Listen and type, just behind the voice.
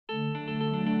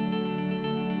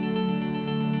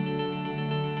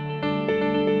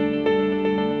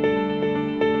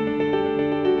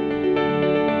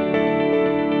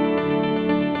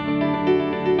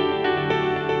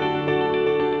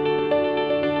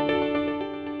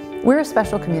We're a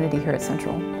special community here at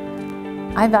Central.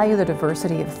 I value the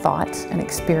diversity of thought and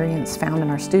experience found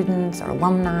in our students, our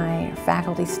alumni, our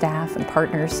faculty, staff, and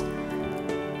partners.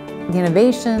 The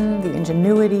innovation, the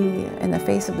ingenuity in the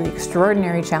face of the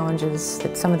extraordinary challenges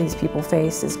that some of these people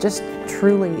face is just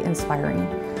truly inspiring.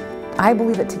 I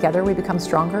believe that together we become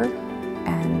stronger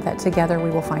and that together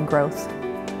we will find growth.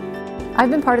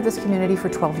 I've been part of this community for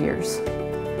 12 years.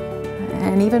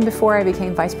 And even before I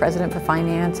became Vice President for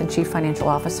Finance and Chief Financial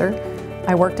Officer,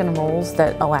 I worked in roles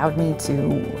that allowed me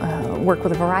to work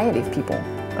with a variety of people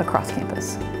across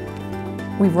campus.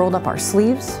 We've rolled up our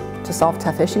sleeves to solve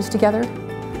tough issues together.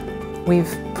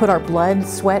 We've put our blood,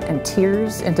 sweat, and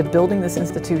tears into building this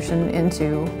institution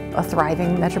into a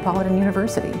thriving metropolitan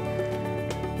university.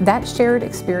 That shared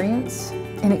experience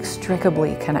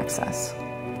inextricably connects us.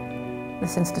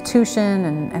 This institution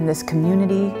and this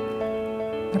community,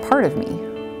 they're part of me.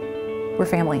 We're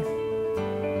family.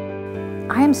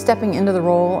 I am stepping into the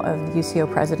role of the UCO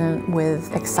President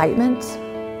with excitement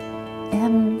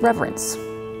and reverence.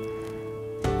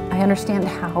 I understand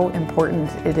how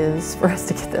important it is for us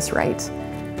to get this right.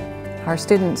 Our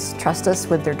students trust us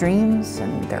with their dreams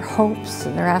and their hopes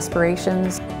and their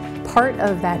aspirations. Part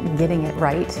of that getting it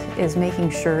right is making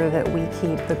sure that we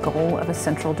keep the goal of a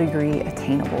Central degree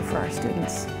attainable for our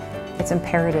students. It's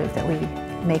imperative that we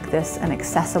make this an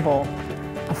accessible,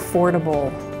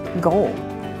 affordable goal.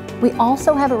 We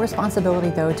also have a responsibility,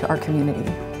 though, to our community.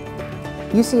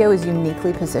 UCO is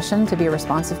uniquely positioned to be a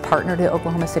responsive partner to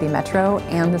Oklahoma City Metro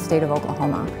and the state of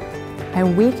Oklahoma.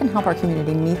 And we can help our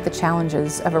community meet the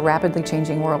challenges of a rapidly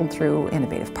changing world through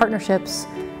innovative partnerships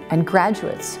and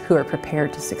graduates who are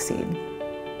prepared to succeed.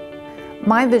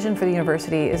 My vision for the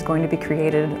university is going to be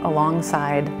created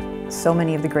alongside so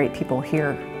many of the great people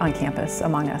here on campus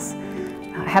among us.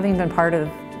 Having been part of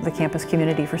the campus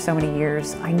community for so many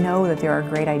years, I know that there are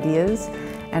great ideas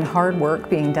and hard work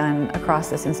being done across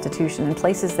this institution in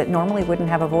places that normally wouldn't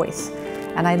have a voice.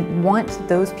 And I want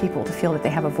those people to feel that they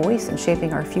have a voice in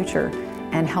shaping our future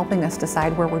and helping us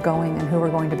decide where we're going and who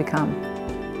we're going to become.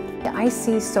 I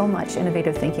see so much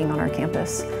innovative thinking on our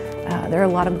campus. There are a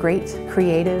lot of great,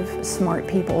 creative, smart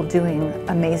people doing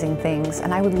amazing things,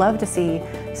 and I would love to see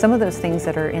some of those things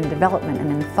that are in development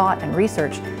and in thought and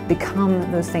research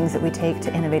become those things that we take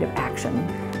to innovative action.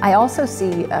 I also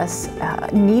see us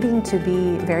needing to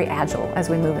be very agile as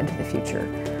we move into the future.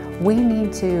 We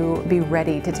need to be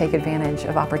ready to take advantage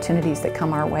of opportunities that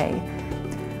come our way.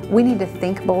 We need to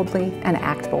think boldly and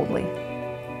act boldly.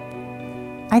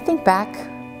 I think back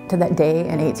to that day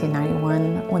in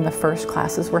 1891 when the first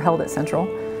classes were held at Central,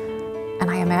 and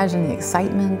I imagine the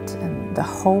excitement and the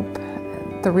hope,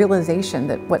 the realization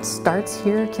that what starts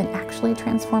here can actually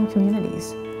transform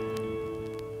communities.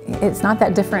 It's not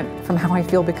that different from how I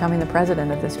feel becoming the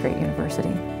president of this great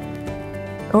university.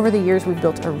 Over the years, we've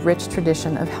built a rich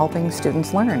tradition of helping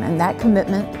students learn, and that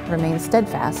commitment remains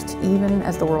steadfast even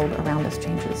as the world around us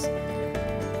changes.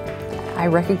 I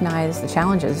recognize the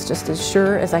challenges just as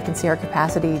sure as I can see our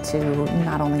capacity to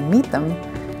not only meet them,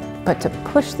 but to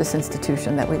push this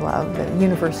institution that we love, the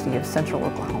University of Central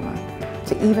Oklahoma,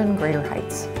 to even greater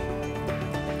heights.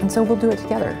 And so we'll do it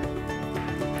together.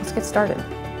 Let's get started.